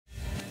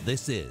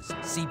This is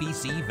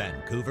CBC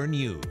Vancouver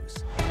News.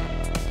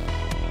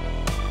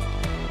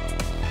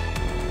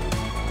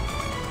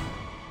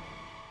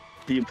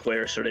 The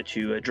employer started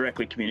to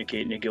directly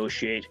communicate and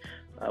negotiate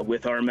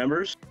with our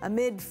members.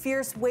 Amid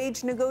fierce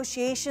wage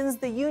negotiations,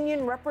 the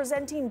union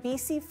representing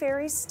BC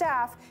Ferries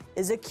staff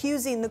is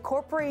accusing the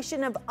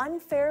corporation of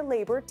unfair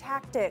labor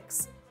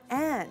tactics.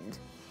 And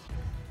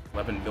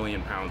 11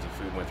 million pounds of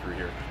food went through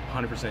here,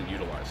 100%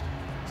 utilized.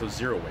 So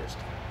zero waste,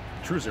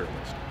 true zero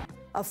waste.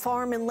 a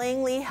farm in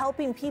Langley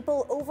helping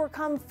people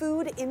overcome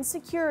food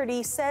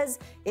insecurity says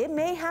it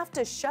may have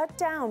to shut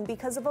down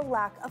because of a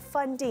lack of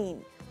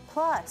funding.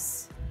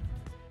 Plus,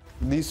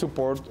 this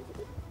support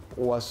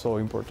was so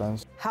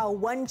important. How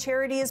one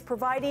charity is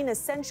providing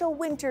essential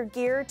winter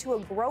gear to a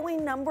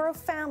growing number of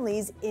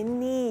families in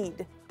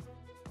need.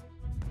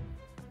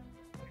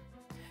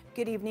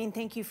 Good evening.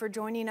 Thank you for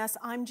joining us.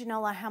 I'm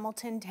Janella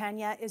Hamilton.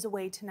 Tanya is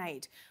away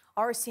tonight.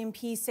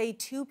 RCMP say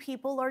 2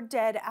 people are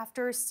dead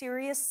after a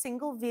serious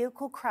single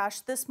vehicle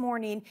crash this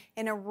morning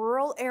in a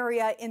rural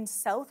area in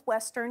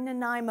southwestern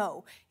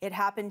Nanaimo. It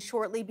happened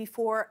shortly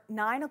before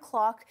 9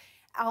 o'clock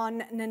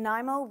on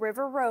Nanaimo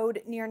River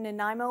Road near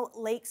Nanaimo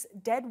Lake's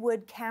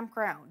Deadwood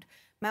Campground.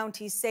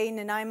 Mounties say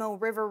Nanaimo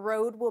River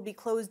Road will be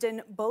closed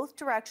in both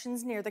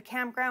directions near the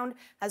campground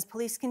as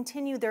police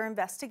continue their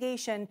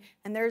investigation,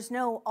 and there's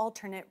no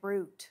alternate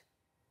route.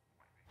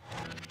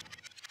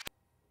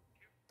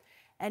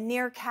 And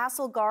near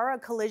Castlegar, a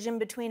collision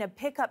between a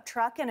pickup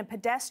truck and a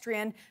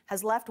pedestrian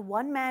has left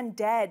 1 man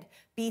dead.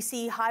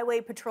 BC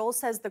Highway Patrol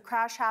says the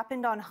crash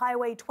happened on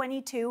Highway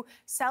 22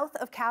 south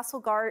of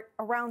Castlegar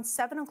around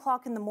 7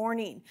 o'clock in the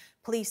morning.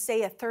 Police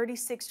say a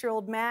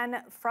 36-year-old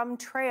man from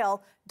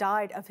Trail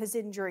died of his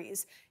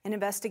injuries. An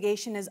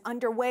investigation is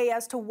underway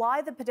as to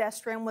why the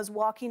pedestrian was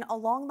walking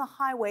along the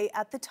highway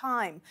at the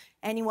time.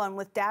 Anyone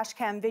with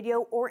dashcam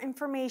video or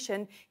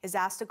information is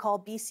asked to call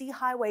BC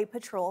Highway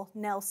Patrol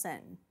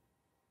Nelson.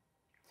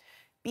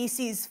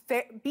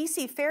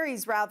 BC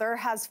Ferries,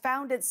 has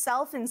found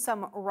itself in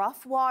some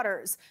rough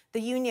waters. The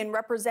union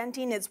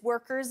representing its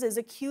workers is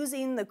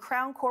accusing the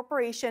Crown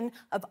Corporation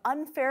of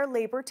unfair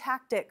labor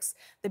tactics.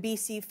 The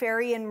BC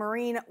Ferry and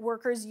Marine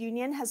Workers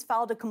Union has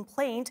filed a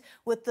complaint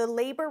with the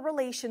Labor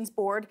Relations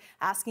Board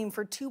asking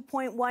for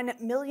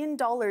 $2.1 million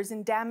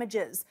in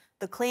damages.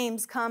 The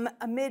claims come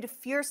amid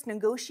fierce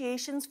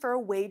negotiations for a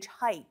wage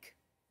hike.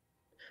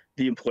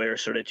 The employer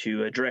started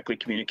to directly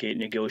communicate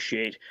and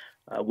negotiate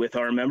with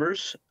our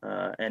members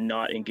and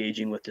not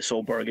engaging with the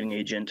sole bargaining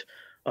agent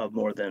of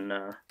more than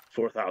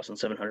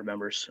 4,700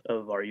 members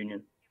of our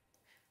union.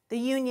 The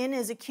union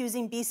is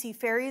accusing BC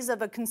Ferries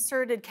of a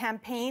concerted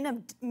campaign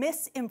of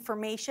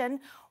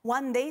misinformation,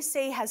 one they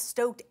say has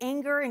stoked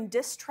anger and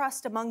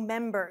distrust among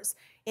members.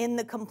 In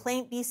the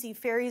complaint, BC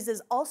Ferries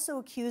is also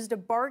accused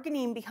of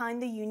bargaining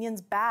behind the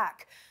union's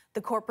back.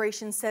 The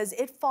corporation says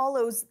it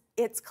follows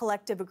its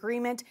collective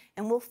agreement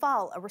and will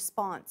file a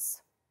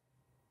response.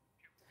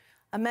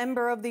 A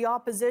member of the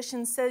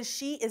opposition says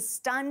she is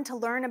stunned to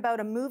learn about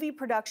a movie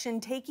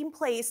production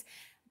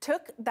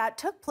that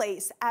took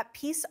place at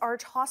Peace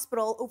Arch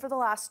Hospital over the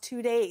last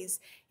 2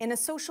 days. In a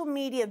social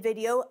media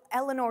video,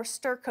 Eleanor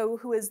Sturko,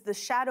 who is the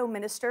Shadow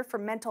Minister for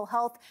Mental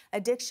Health,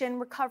 Addiction,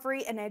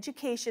 Recovery and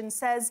Education,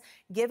 says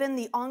given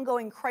the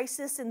ongoing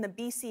crisis in the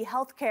BC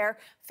healthcare,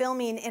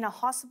 filming in a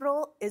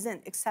hospital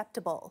isn't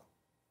acceptable.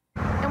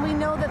 And we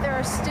know that there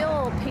are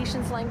still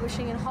patients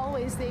languishing in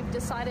hallways. They've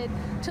decided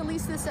to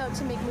lease this out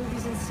to make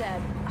movies instead.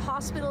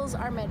 Hospitals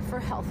are meant for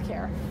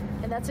healthcare,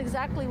 and that's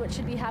exactly what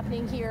should be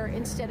happening here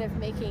instead of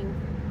making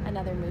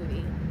another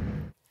movie.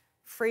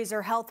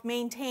 Fraser Health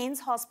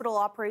maintains hospital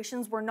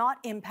operations were not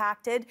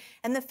impacted,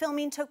 and the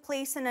filming took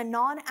place in a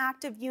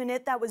non-active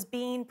unit that was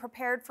being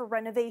prepared for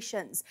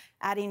renovations.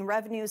 Adding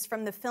revenues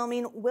from the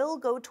filming will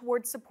go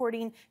towards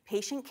supporting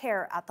patient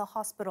care at the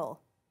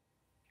hospital.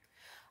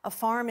 A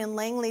farm in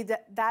Langley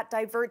that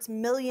diverts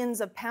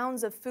millions of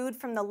pounds of food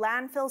from the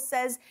landfill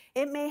says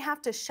it may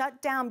have to shut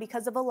down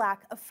because of a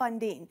lack of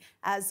funding.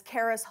 As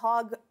Karis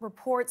Hogg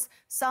reports,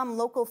 some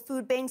local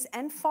food banks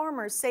and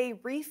farmers say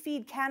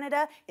Refeed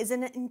Canada is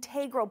an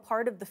integral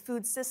part of the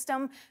food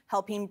system,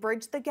 helping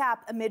bridge the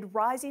gap amid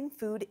rising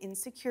food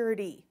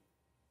insecurity.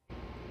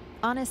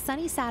 On a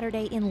sunny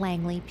Saturday in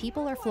Langley,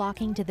 people are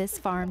flocking to this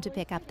farm to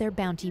pick up their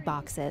bounty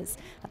boxes,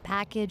 a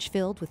package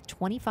filled with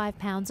 25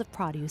 pounds of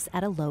produce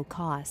at a low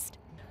cost.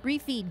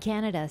 Refeed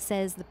Canada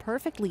says the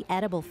perfectly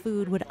edible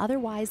food would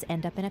otherwise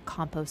end up in a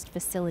compost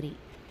facility.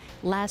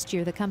 Last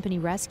year, the company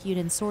rescued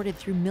and sorted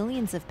through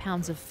millions of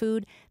pounds of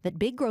food that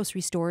big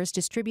grocery stores,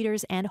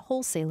 distributors, and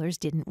wholesalers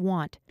didn't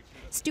want.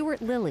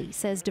 Stuart Lilly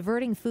says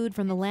diverting food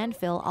from the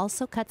landfill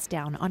also cuts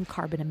down on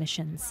carbon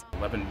emissions.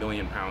 11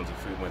 million pounds of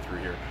food went through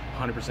here,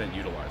 100%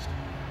 utilized.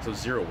 So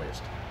zero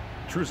waste,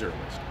 true zero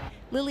waste.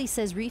 Lilly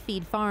says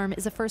Refeed Farm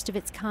is a first of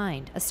its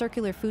kind, a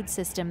circular food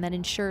system that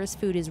ensures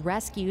food is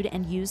rescued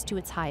and used to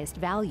its highest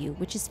value,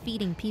 which is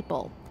feeding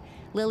people.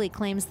 Lilly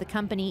claims the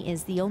company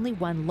is the only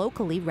one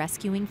locally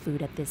rescuing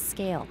food at this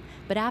scale.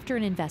 But after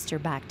an investor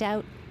backed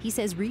out, He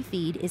says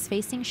Refeed is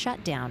facing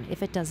shutdown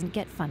if it doesn't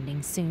get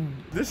funding soon.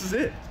 This is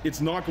it.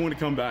 It's not going to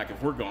come back.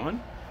 If we're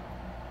gone,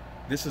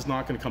 this is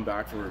not going to come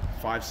back for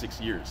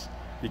 5-6 years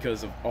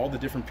because of all the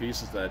different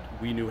pieces that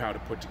we knew how to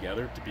put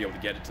together to be able to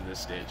get it to this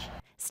stage.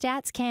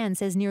 Stats Can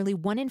says nearly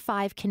 1 in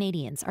 5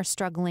 Canadians are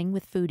struggling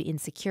with food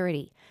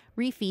insecurity.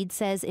 Refeed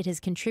says it has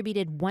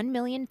contributed 1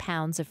 million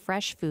pounds of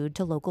fresh food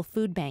to local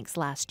food banks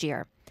last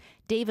year.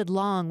 David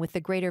Long with the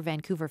Greater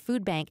Vancouver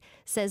Food Bank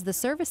says the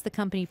service the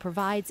company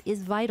provides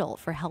is vital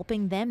for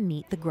helping them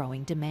meet the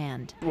growing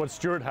demand. What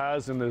Stuart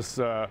has in this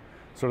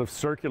sort of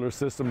circular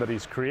system that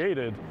he's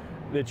created,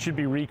 it should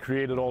be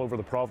recreated all over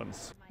the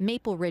province.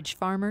 Maple Ridge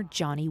farmer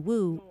Johnny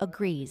Wu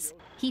agrees.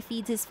 He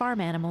feeds his farm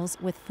animals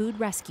with food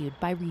rescued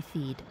by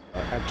Refeed.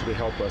 Actually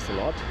help us a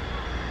lot.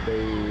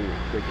 They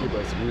give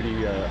us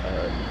really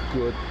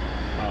good,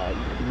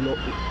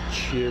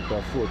 cheap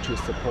food to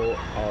support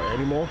our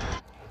animal.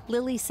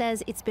 Lily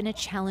says it's been a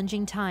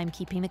challenging time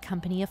keeping the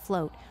company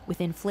afloat,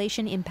 with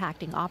inflation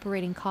impacting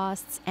operating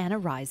costs and a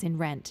rise in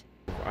rent.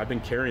 I've been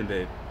carrying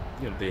the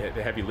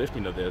heavy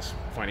lifting of this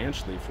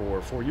financially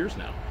for 4 years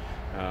now.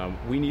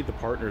 We need the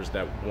partners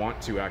that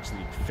want to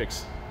actually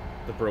fix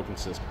the broken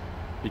system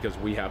because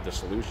we have the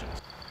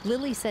solutions.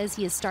 Lily says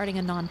he is starting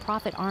a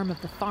nonprofit arm of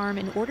the farm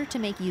in order to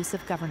make use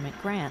of government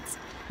grants.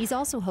 He's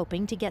also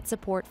hoping to get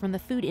support from the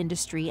food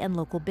industry and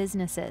local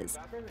businesses.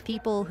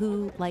 People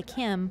who, like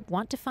him,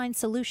 want to find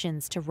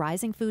solutions to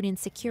rising food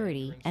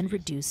insecurity and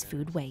reduce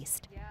food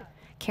waste.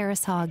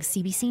 Karis Hogg,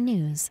 CBC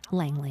News,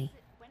 Langley.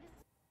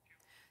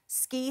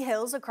 Ski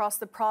hills across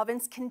the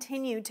province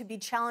continue to be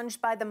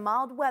challenged by the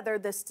mild weather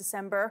this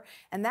December,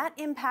 and that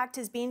impact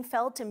is being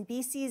felt in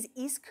BC's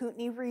East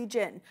Kootenay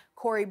region.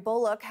 Corey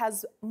Bullock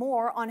has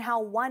more on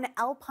how one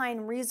alpine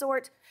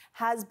resort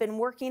has been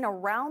working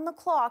around the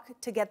clock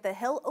to get the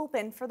hill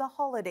open for the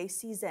holiday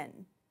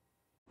season.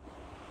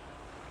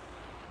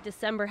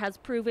 December has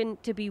proven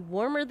to be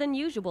warmer than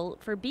usual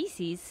for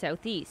BC's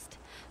southeast,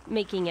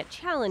 making it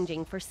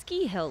challenging for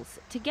ski hills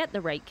to get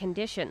the right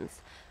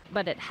conditions.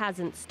 But it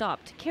hasn't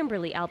stopped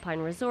Kimberley Alpine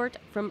Resort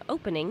from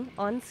opening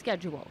on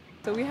schedule.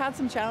 So we had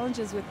some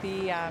challenges with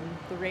the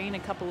rain a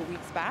couple of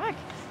weeks back,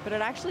 but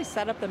it actually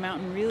set up the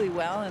mountain really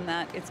well in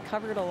that it's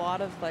covered a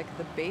lot of like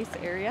the base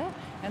area,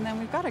 and then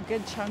we've got a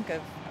good chunk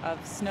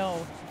of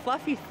snow,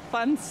 fluffy,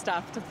 fun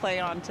stuff to play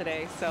on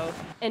today. So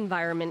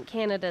Environment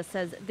Canada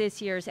says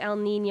this year's El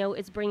Nino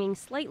is bringing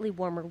slightly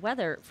warmer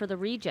weather for the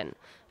region,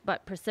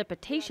 but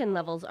precipitation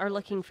levels are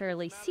looking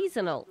fairly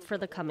seasonal for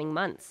the coming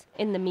months.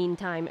 In the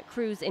meantime,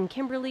 crews in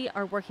Kimberley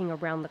are working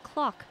around the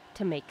clock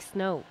to make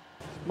snow.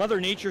 Mother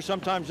Nature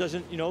sometimes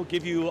doesn't,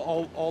 give you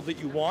all that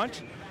you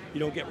want. You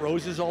don't get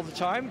roses all the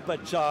time,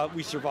 but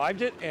we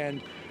survived it,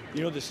 and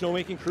the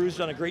snowmaking crew's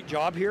done a great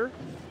job here,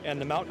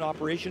 and the mountain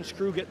operations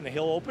crew getting the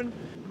hill open.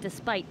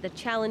 Despite the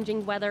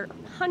challenging weather,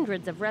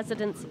 hundreds of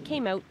residents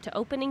came out to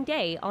opening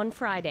day on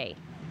Friday.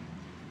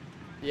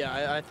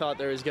 Yeah, I thought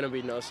there was going to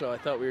be no snow. I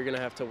thought we were going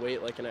to have to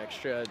wait like an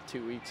extra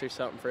 2 weeks or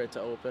something for it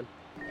to open.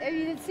 I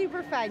mean, it's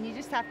super fun. You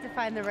just have to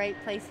find the right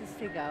places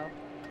to go.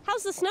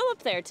 How's the snow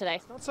up there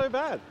today? Not so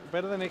bad.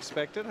 Better than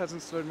expected.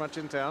 Hasn't snowed much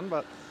in town,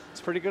 but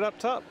it's pretty good up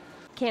top.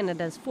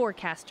 Canada's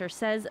forecaster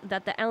says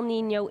that the El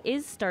Nino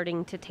is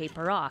starting to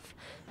taper off,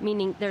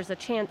 meaning there's a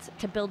chance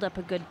to build up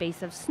a good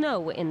base of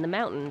snow in the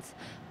mountains.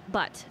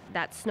 But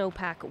that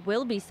snowpack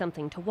will be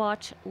something to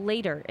watch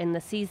later in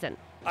the season.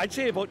 I'd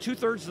say about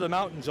 2/3 of the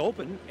mountain's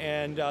open,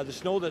 and the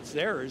snow that's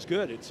there is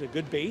good. It's a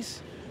good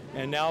base.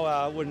 And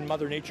now when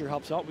Mother Nature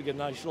helps out, we get a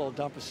nice little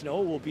dump of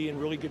snow. We'll be in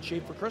really good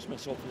shape for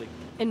Christmas, hopefully.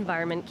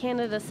 Environment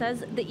Canada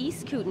says the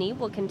East Kootenay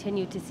will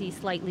continue to see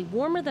slightly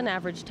warmer than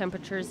average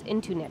temperatures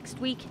into next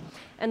week.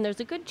 And there's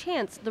a good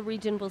chance the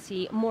region will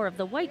see more of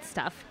the white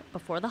stuff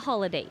before the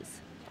holidays.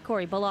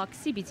 Corey Bullock,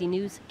 CBC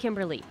News,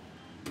 Kimberley.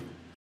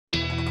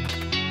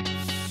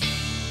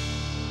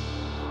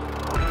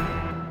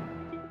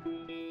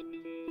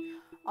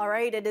 All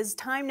right, it is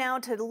time now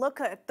to look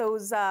at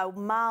those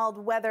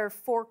mild weather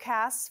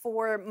forecasts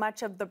for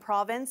much of the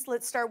province.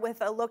 Let's start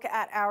with a look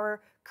at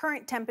our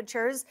current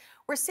temperatures.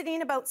 We're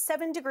sitting about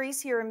 7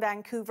 degrees here in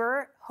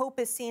Vancouver. Hope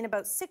is seeing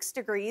about 6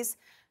 degrees.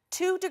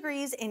 2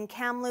 degrees in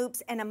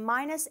Kamloops and a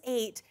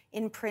 -8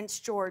 in Prince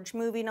George.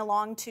 Moving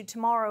along to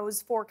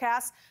tomorrow's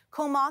forecast,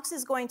 Comox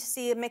is going to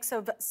see a mix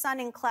of sun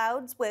and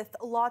clouds with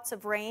lots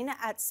of rain.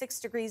 At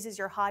 6 degrees is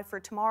your high for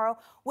tomorrow.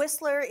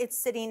 Whistler, it's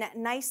sitting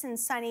nice and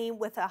sunny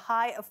with a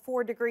high of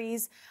 4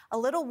 degrees. A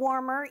little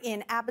warmer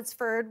in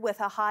Abbotsford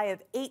with a high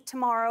of 8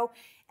 tomorrow.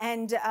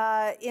 And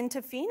in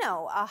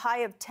Tofino, a high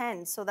of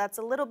 10. So that's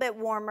a little bit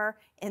warmer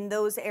in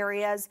those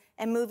areas.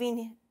 And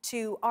moving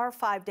to our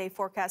 5-day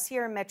forecast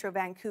here in Metro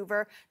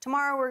Vancouver.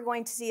 Tomorrow we're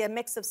going to see a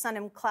mix of sun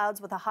and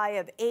clouds with a high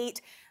of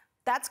 8.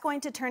 That's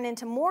going to turn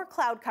into more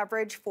cloud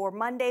coverage for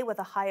Monday with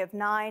a high of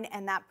 9.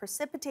 And that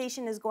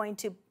precipitation is going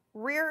to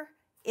rear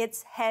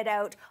its head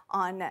out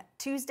on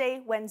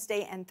Tuesday,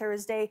 Wednesday, and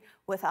Thursday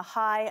with a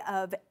high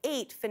of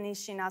 8,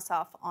 finishing us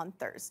off on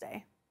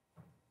Thursday.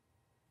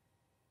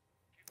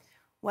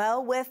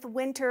 Well, with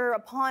winter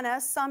upon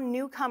us, some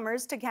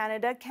newcomers to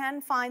Canada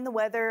can find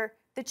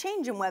the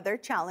change in weather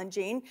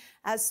challenging.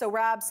 As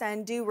Sohrab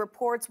Sandhu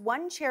reports,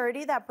 one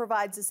charity that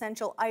provides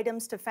essential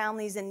items to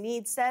families in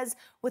need says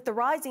with the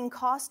rising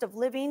cost of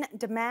living,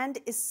 demand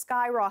is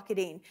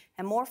skyrocketing,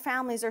 and more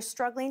families are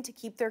struggling to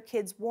keep their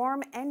kids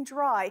warm and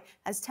dry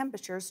as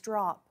temperatures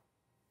drop.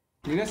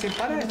 Mira, se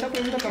para, está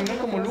aprendiendo a caminar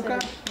como Luca.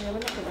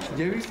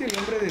 ¿Ya viste el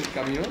hombre del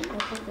camión?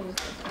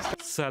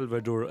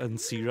 Salvador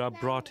Ancira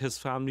brought his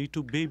family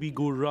to Baby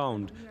Go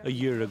Round a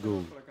year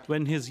ago,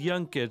 when his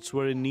young kids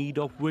were in need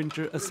of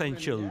winter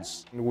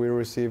essentials. We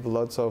receive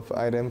lots of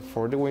items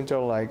for the winter,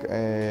 like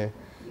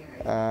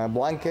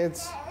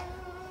blankets,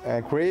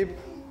 a crib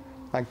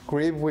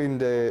with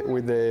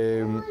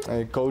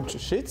the coach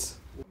sheets.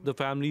 The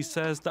family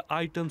says the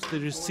items they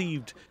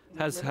received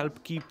has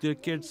helped keep their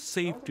kids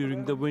safe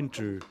during the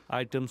winter,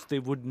 items they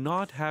would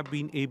not have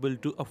been able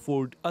to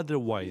afford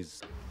otherwise.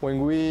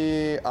 When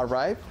we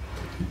arrived,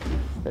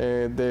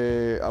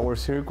 our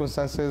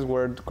circumstances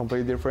were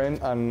completely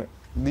different, and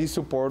this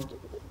support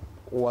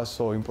was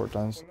so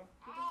important.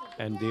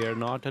 And they are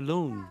not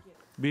alone.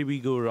 Baby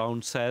Go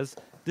Round says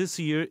this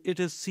year it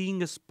is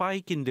seeing a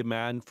spike in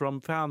demand from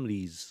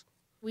families.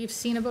 We've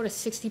seen about a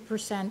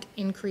 60%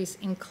 increase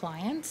in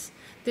clients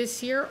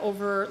this year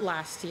over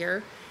last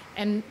year,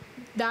 and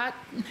that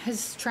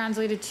has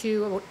translated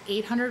to about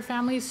 800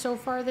 families so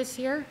far this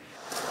year.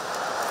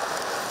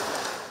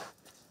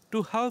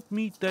 To help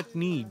meet that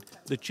need,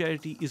 the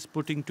charity is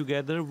putting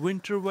together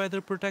winter weather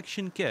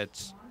protection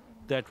kits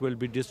that will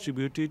be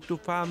distributed to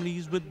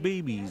families with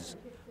babies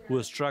who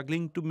are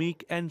struggling to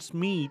make ends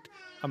meet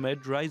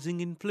amid rising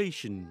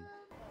inflation.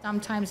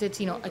 Sometimes it's,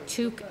 a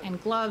toque and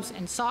gloves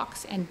and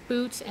socks and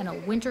boots and a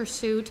winter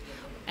suit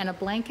and a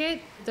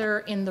blanket. They're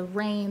in the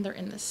rain, they're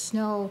in the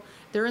snow,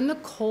 they're in the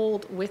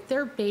cold with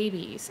their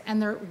babies,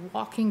 and they're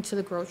walking to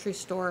the grocery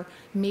store,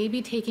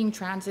 maybe taking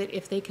transit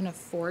if they can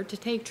afford to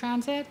take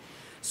transit.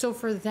 So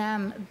for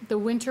them, the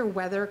winter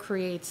weather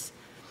creates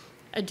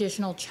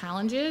additional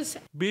challenges.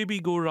 Baby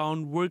Go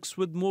Round works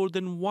with more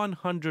than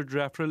 100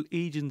 referral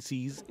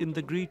agencies in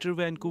the Greater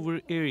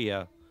Vancouver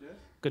area,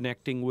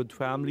 connecting with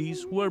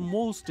families who are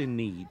most in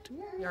need.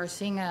 We are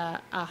seeing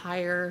a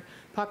higher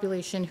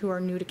population who are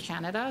new to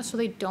Canada, so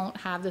they don't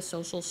have the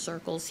social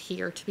circles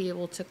here to be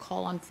able to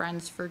call on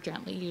friends for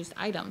gently used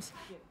items.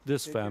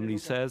 This family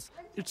says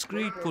it's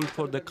grateful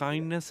for the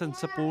kindness and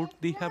support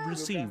they have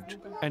received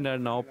and are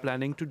now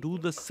planning to do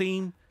the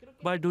same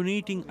by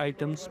donating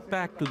items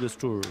back to the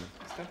store.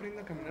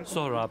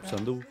 Sohrab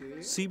Sandhu,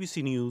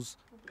 CBC News,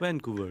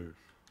 Vancouver.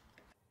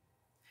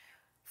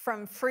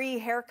 From free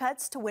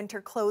haircuts to winter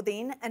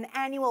clothing, an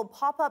annual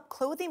pop-up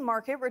clothing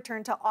market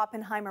returned to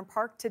Oppenheimer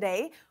Park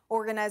today.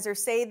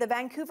 Organizers say the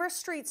Vancouver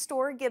street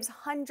store gives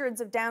hundreds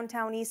of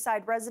downtown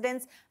Eastside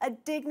residents a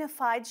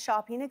dignified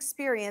shopping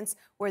experience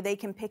where they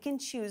can pick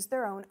and choose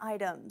their own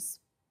items.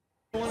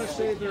 I want to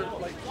say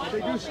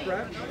they do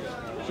stretch,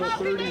 so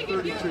 30,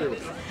 32.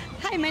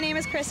 Hi, my name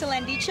is Carissa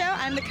Landicho.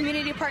 I'm the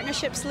Community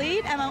Partnerships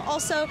Lead, and I'm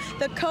also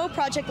the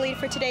co-project lead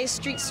for today's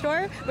street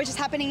store, which is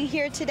happening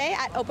here today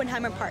at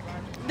Oppenheimer Park.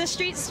 The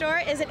street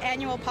store is an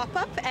annual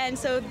pop-up, and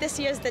so this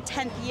year is the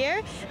 10th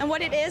year. And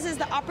what it is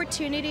the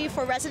opportunity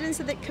for residents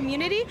of the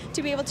community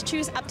to be able to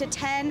choose up to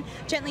 10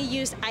 gently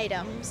used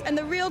items. And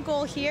the real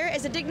goal here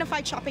is a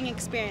dignified shopping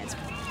experience.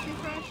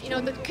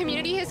 The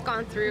community has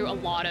gone through a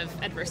lot of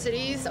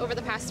adversities over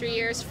the past 3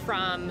 years,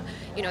 from,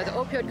 the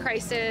opioid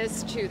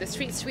crisis to the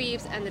street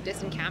sweeps and the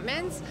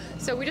disencampments.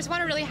 So we just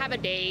want to really have a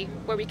day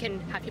where we can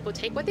have people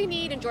take what they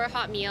need, enjoy a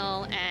hot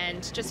meal,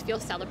 and just feel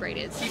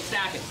celebrated. Keep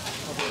stacking.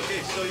 Okay,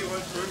 so you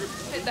want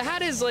burger? The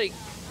hat is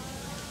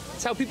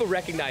it's how people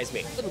recognize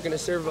me. We're going to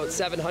serve about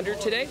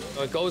 700 today.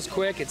 It goes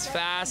quick, it's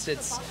fast,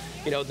 it's,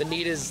 the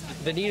need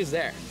is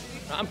there.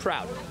 I'm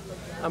proud.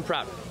 I'm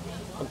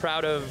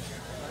proud of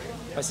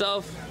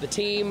myself, the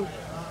team,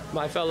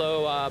 my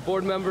fellow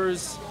board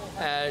members,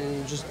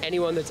 and just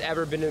anyone that's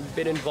ever been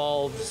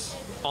involved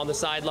on the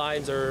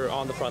sidelines or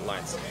on the front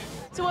lines.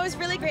 So what was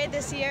really great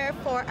this year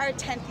for our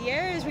 10th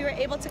year is we were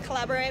able to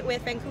collaborate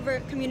with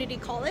Vancouver Community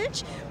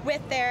College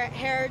with their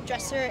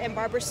hairdresser and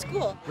barber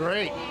school.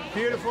 Great.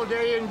 Beautiful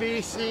day in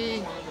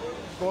BC.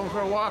 Going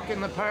for a walk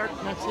in the park.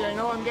 Next thing I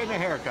know, I'm getting a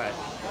haircut.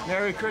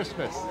 Merry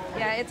Christmas.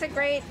 Yeah, it's a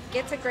great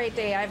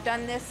day. I've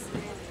done this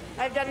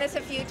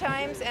a few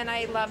times, and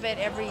I love it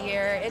every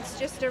year. It's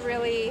just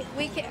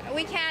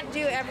we can't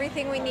do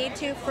everything we need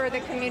to for the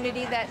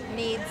community that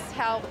needs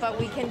help, but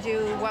we can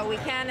do what we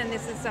can, and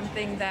this is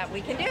something that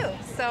we can do.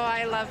 So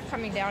I love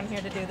coming down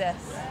here to do this.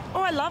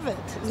 Oh, I love it.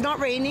 It's not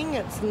raining.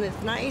 It's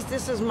nice.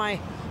 This is my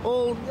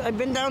I've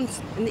been down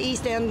in the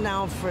East End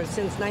now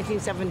since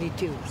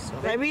 1972. So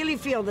I really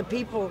feel that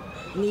people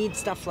need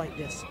stuff like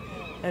this.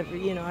 I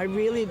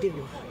really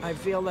do. I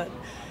feel that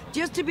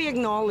just to be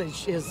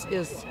acknowledged as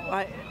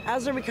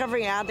a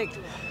recovering addict,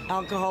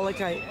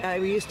 alcoholic, I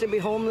used to be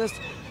homeless.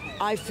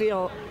 I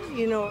feel,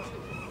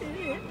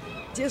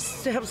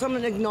 just to have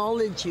someone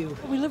acknowledge you.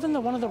 We live in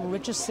one of the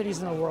richest cities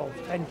in the world,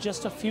 and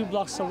just a few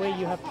blocks away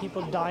you have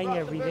people dying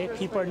every day.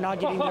 People are not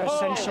getting their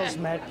essentials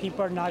met.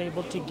 People are not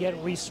able to get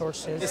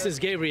resources. This is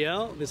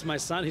Gabriel. This is my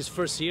son. His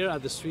first year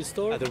at the street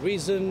store. The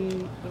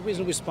reason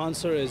we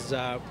sponsor is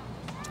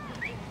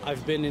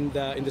I've been in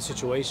the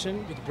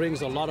situation. It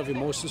brings a lot of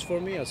emotions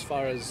for me as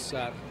far as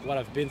what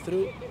I've been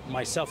through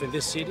myself in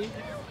this city.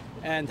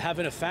 And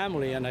having a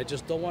family, and I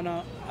don't want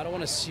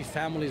to see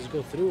families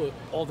go through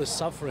all the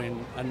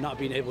suffering and not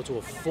being able to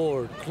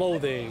afford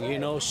clothing, you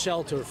know,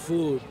 shelter,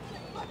 food.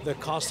 The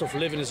cost of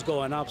living is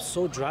going up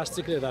so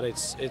drastically that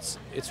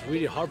it's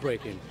really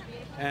heartbreaking.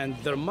 And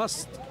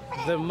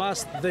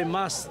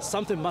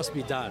something must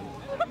be done.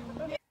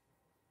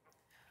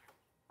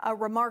 A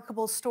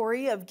remarkable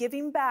story of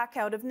giving back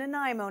out of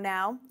Nanaimo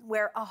now,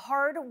 where a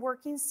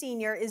hard-working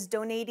senior is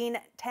donating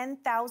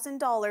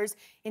 $10,000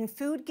 in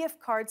food gift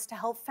cards to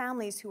help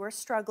families who are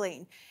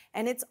struggling.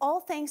 And it's all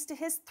thanks to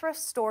his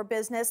thrift store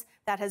business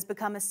that has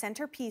become a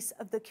centerpiece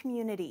of the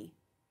community.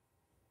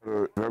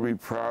 They're very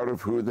proud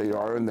of who they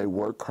are and they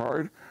work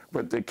hard,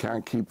 but they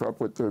can't keep up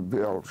with their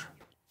bills.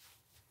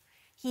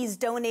 He's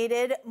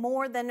donated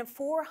more than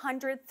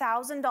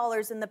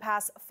 $400,000 in the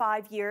past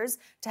 5 years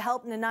to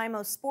help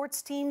Nanaimo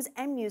sports teams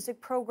and music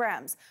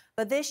programs.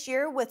 But this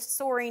year, with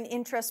soaring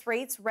interest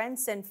rates,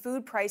 rents, and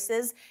food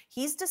prices,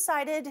 he's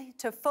decided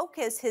to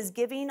focus his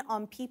giving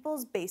on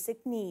people's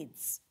basic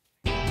needs.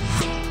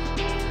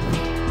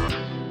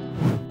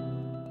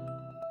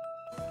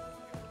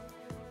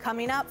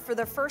 Coming up, for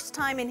the first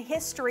time in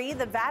history,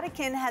 the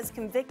Vatican has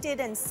convicted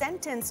and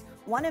sentenced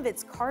one of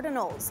its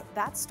cardinals.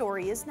 That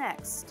story is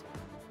next.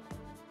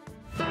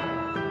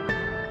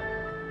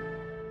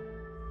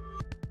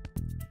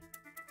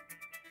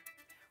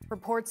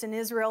 Reports in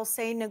Israel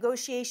say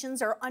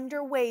negotiations are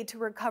underway to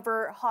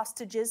recover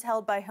hostages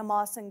held by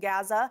Hamas in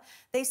Gaza.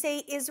 They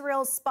say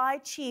Israel's spy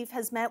chief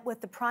has met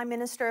with the Prime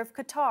Minister of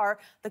Qatar,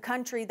 the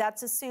country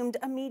that's assumed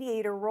a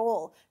mediator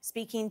role.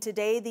 Speaking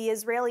today, the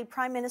Israeli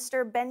Prime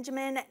Minister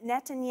Benjamin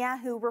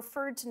Netanyahu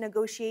referred to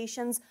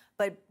negotiations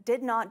but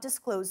did not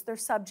disclose their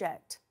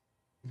subject.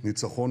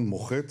 ניצחון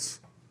מוחץ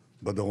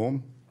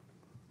בדרום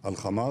על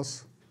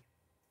חמאס.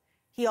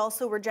 He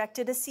also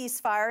rejected a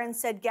ceasefire and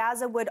said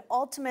Gaza would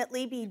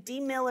ultimately be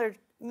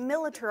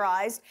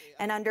demilitarized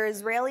and under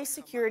Israeli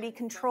security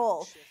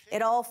control.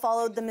 It all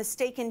followed the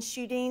mistaken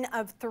shooting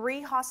of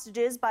 3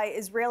 hostages by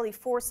Israeli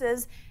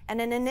forces and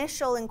an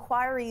initial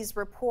inquiries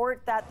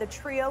report that the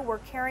trio were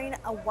carrying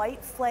a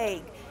white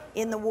flag.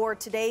 In the war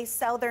today,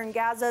 southern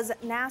Gaza's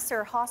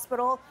Nasser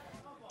hospital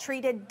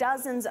treated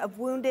dozens of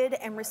wounded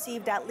and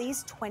received at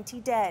least 20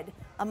 dead.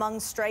 Among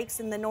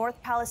strikes in the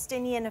north,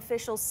 Palestinian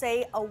officials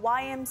say a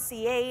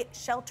YMCA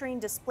sheltering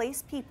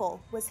displaced people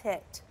was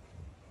hit.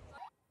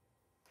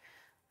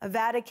 A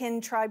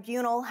Vatican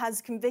tribunal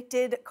has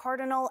convicted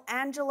Cardinal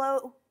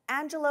Angelo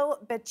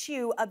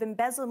Becciu of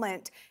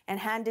embezzlement and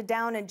handed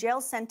down a jail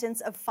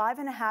sentence of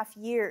 5.5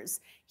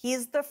 years. He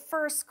is the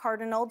first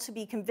cardinal to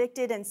be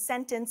convicted and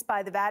sentenced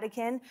by the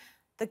Vatican.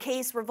 The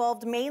case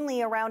revolved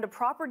mainly around a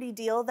property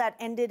deal that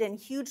ended in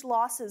huge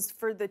losses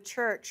for the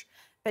church.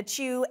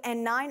 Becciu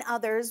and 9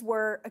 others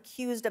were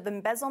accused of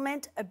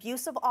embezzlement,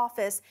 abuse of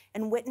office,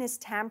 and witness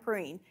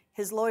tampering.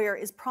 His lawyer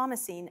is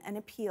promising an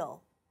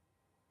appeal.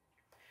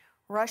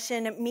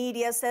 Russian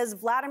media says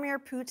Vladimir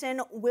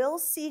Putin will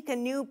seek a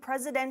new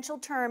presidential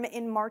term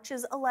in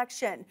March's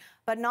election,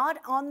 but not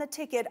on the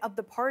ticket of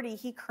the party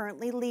he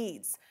currently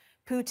leads.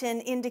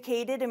 Putin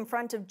indicated in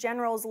front of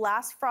generals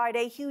last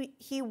Friday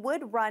he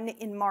would run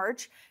in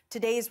March.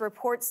 Today's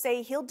reports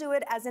say he'll do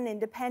it as an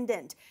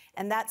independent,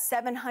 and that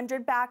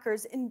 700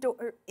 backers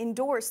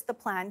endorsed the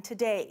plan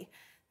today.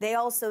 They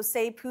also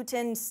say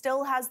Putin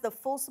still has the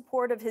full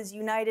support of his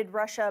United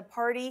Russia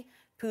party.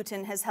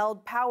 Putin has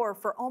held power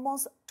for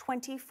almost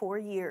 24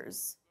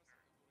 years.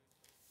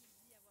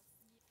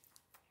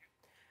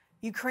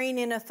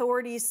 Ukrainian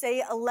authorities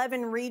say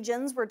 11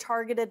 regions were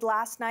targeted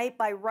last night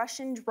by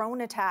Russian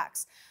drone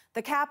attacks.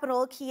 The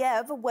capital,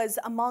 Kiev, was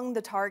among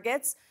the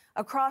targets.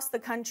 Across the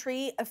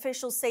country,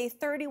 officials say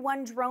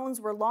 31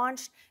 drones were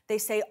launched. They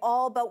say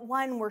all but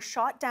 1 were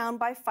shot down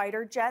by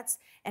fighter jets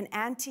and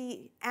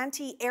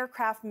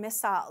anti-aircraft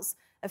missiles.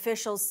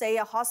 Officials say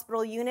a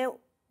hospital unit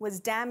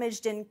was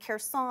damaged in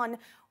Kherson,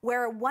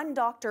 where 1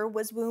 doctor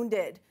was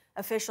wounded.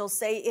 Officials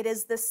say it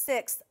is the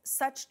 6th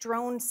such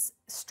drone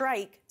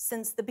strike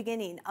since the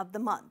beginning of the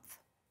month.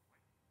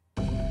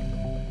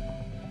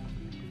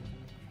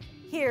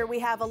 Here we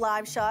have a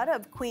live shot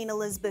of Queen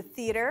Elizabeth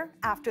Theatre.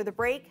 After the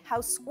break,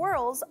 how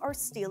squirrels are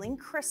stealing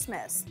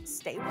Christmas.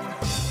 Stay with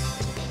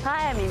us.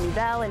 Hi, I'm Amy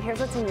Bell, and here's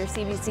what's in your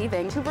CBC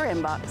Vancouver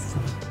inbox.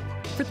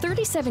 For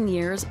 37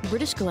 years,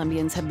 British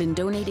Columbians have been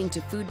donating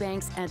to food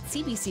banks at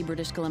CBC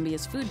British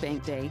Columbia's Food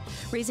Bank Day,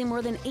 raising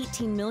more than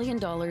 $18 million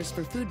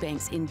for food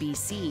banks in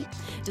BC.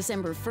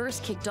 December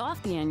 1st kicked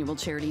off the annual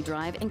charity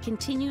drive and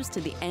continues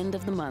to the end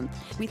of the month.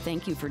 We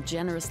thank you for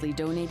generously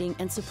donating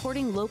and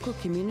supporting local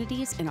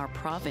communities in our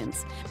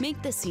province.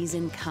 Make the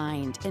season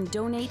kind and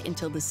donate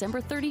until December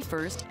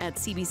 31st at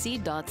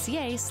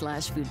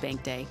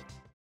cbc.ca/foodbankday.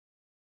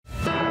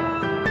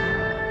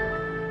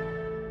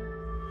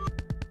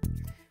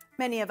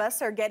 Many of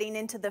us are getting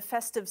into the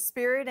festive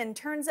spirit, and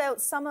turns out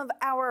some of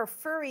our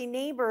furry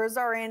neighbors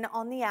are in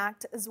on the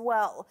act as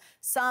well.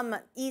 Some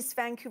East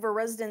Vancouver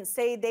residents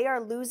say they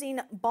are losing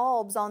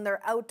bulbs on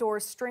their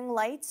outdoor string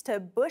lights to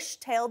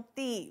bush-tailed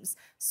thieves.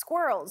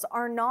 Squirrels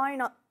are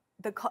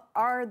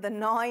the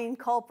gnawing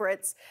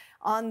culprits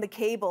on the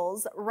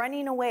cables,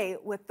 running away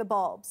with the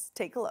bulbs.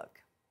 Take a look.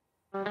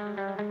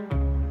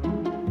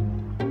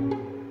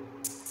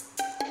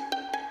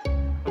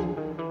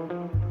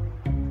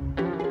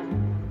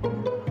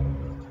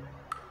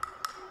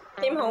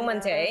 Came home one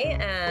day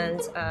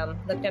and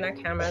looked in our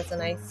cameras,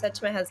 and I said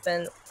to my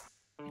husband,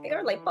 I think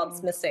our light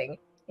bulb's missing.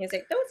 He's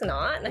like, no, it's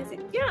not. And I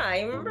said, yeah,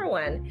 I remember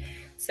one.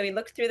 So we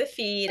looked through the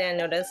feed and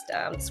noticed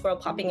the squirrel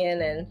popping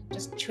in and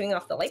just chewing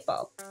off the light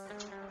bulb.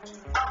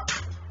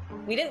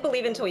 We didn't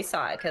believe until we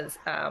saw it, because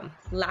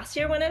last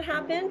year when it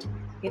happened,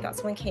 we thought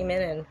someone came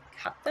in and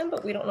cut them,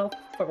 but we don't know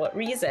for what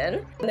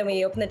reason. And then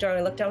we opened the door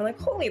and looked down and like,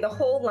 holy, the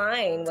whole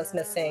line was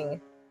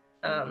missing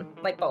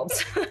light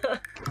bulbs.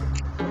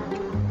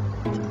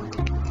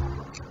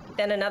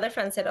 Then another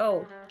friend said,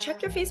 oh,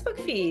 check your Facebook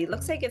feed.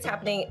 Looks like it's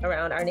happening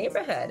around our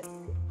neighborhood.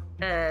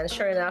 And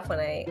sure enough, when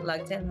I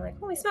logged in, I'm like,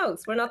 holy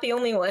smokes, we're not the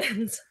only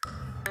ones.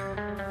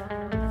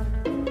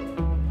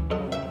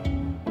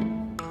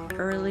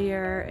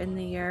 Earlier in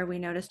the year, we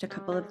noticed a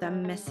couple of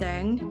them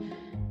missing,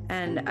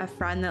 and a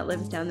friend that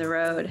lives down the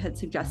road had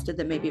suggested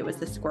that maybe it was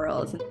the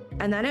squirrels.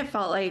 And then it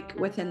felt like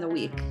within the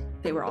week,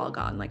 they were all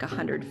gone, like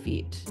 100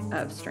 feet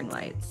of string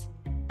lights.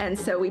 And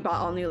so we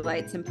bought all new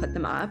lights and put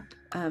them up.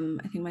 I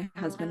think my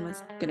husband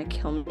was gonna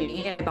kill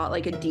me. I bought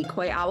like a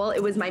decoy owl.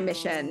 It was my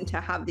mission to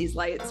have these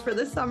lights for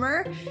the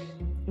summer.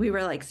 We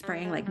were like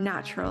spraying like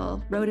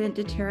natural rodent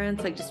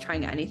deterrents, like just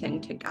trying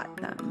anything to get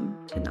them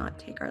to not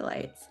take our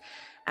lights.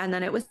 And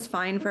then it was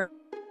fine for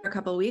a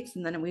couple of weeks,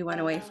 and then we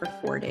went away for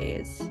 4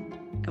 days,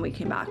 and we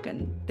came back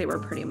and they were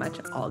pretty much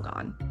all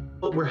gone.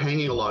 Well, we're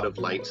hanging a lot of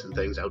lights and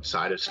things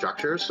outside of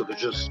structures, so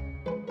there's just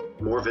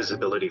more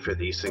visibility for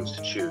these things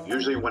to chew.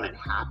 Usually when it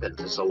happens,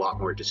 it's a lot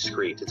more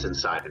discreet. It's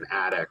inside an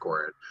attic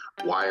or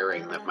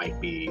wiring that might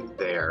be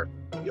there.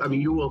 I mean,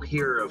 you will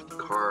hear of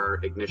car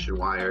ignition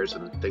wires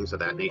and things of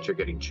that nature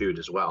getting chewed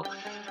as well.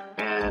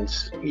 And,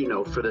 you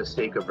know, for the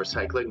sake of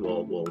recycling,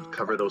 we'll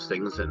cover those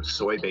things in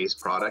soy-based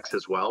products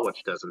as well,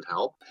 which doesn't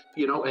help,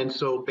 you know, and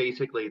so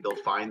basically they'll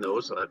find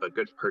those, they'll have a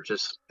good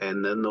purchase,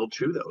 and then they'll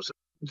chew those.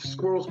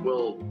 Squirrels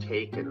will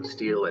take and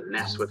steal and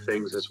nest with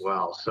things as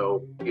well.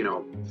 So, you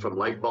know, from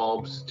light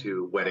bulbs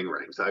to wedding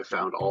rings, I've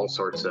found all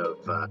sorts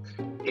of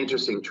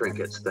interesting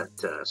trinkets that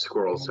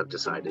squirrels have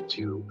decided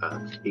to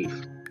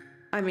thief.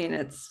 I mean,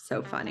 it's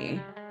so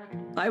funny.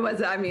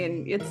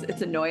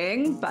 It's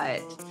annoying,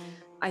 but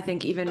I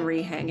think even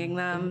rehanging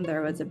them,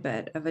 there was a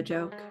bit of a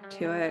joke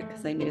to it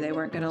because I knew they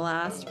weren't going to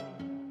last.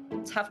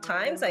 Tough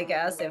times, I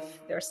guess, if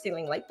they're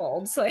stealing light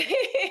bulbs.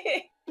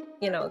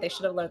 You know, they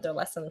should have learned their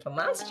lesson from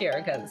last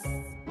year, because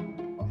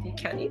you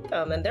can't eat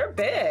them and they're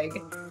big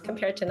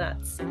compared to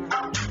nuts.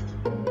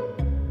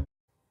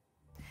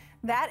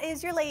 That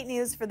is your late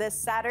news for this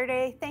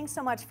Saturday. Thanks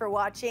so much for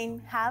watching.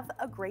 Have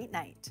a great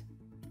night.